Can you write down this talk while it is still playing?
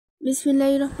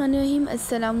बिस्मिल्लाहिर्रहमानिर्रहीम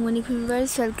अस्सलाम वालेकुम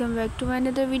viewers, welcome back to my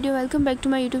another video. Welcome back to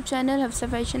my YouTube channel Hafsa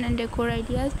fashion and decor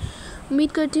ideas.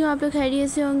 उम्मीद करती हूँ आप लोग खैरियत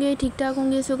से होंगे, ठीक ठाक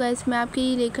होंगे। सो गाइस, मैं आपके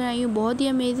लिए लेकर आई हूँ बहुत ही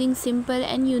amazing, simple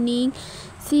and unique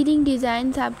ceiling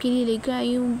designs आपके लिए लेकर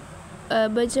आई हूँ।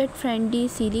 बजट फ्रेंडली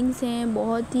सीलिंग्स हैं,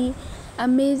 बहुत ही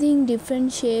amazing,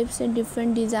 different shapes and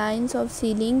different designs of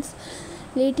ceilings,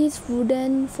 latest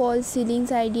wooden false ceilings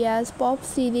ideas, pop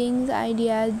ceilings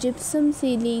ideas, gypsum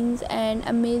ceilings and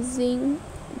amazing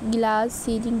glass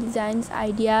ceiling designs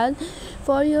ideas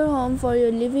for your home, for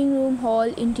your living room,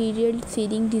 hall, interior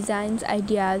ceiling designs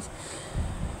ideas,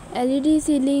 LED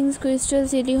ceilings, crystal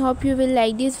ceiling. Hope you will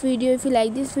like this video. If you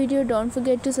like this video, don't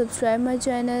forget to subscribe my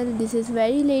channel. This is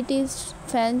very latest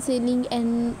fan ceiling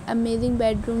and amazing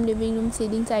bedroom, living room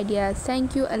ceilings ideas.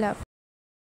 Thank you. Allah.